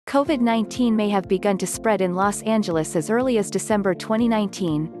COVID-19 may have begun to spread in Los Angeles as early as December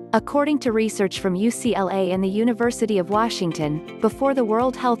 2019, according to research from UCLA and the University of Washington, before the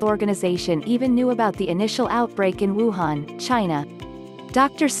World Health Organization even knew about the initial outbreak in Wuhan, China.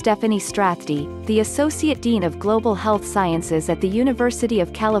 Dr. Steffanie Strathdee, the Associate Dean of Global Health Sciences at the University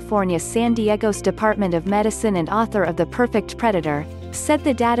of California San Diego's Department of Medicine and author of The Perfect Predator, said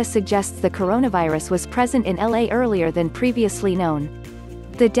the data suggests the coronavirus was present in LA earlier than previously known.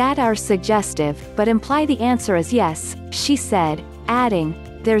 The data are suggestive, but imply the answer is yes, she said, adding,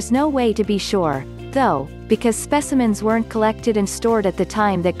 "There's no way to be sure, though, because specimens weren't collected and stored at the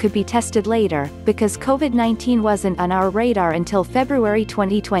time that could be tested later, because COVID-19 wasn't on our radar until February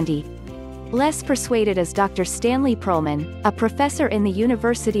 2020. Less persuaded is Dr. Stanley Perlman, a professor in the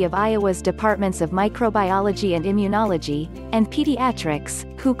University of Iowa's Departments of Microbiology and Immunology, and Pediatrics,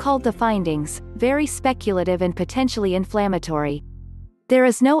 who called the findings very speculative and potentially inflammatory. There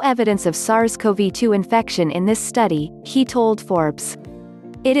is no evidence of SARS-CoV-2 infection in this study, he told Forbes.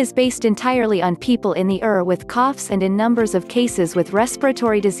 It is based entirely on people in the with coughs and in numbers of cases with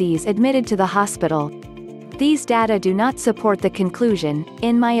respiratory disease admitted to the hospital. These data do not support the conclusion,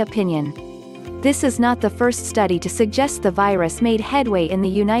 in my opinion. This is not the first study to suggest the virus made headway in the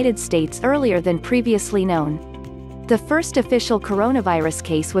United States earlier than previously known. The first official coronavirus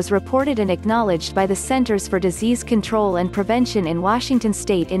case was reported and acknowledged by the Centers for Disease Control and Prevention in Washington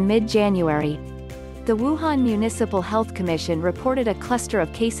state in mid-January. The Wuhan Municipal Health Commission reported a cluster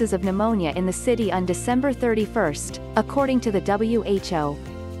of cases of pneumonia in the city on December 31, according to the WHO.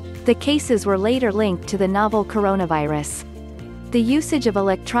 The cases were later linked to the novel coronavirus. The usage of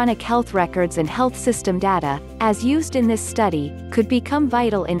electronic health records and health system data, as used in this study, could become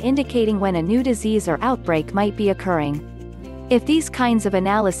vital in indicating when a new disease or outbreak might be occurring. If these kinds of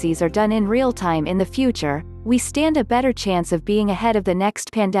analyses are done in real time in the future, we stand a better chance of being ahead of the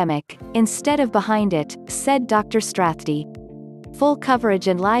next pandemic, instead of behind it, said Dr. Strathdee. Full coverage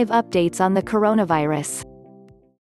and live updates on the coronavirus.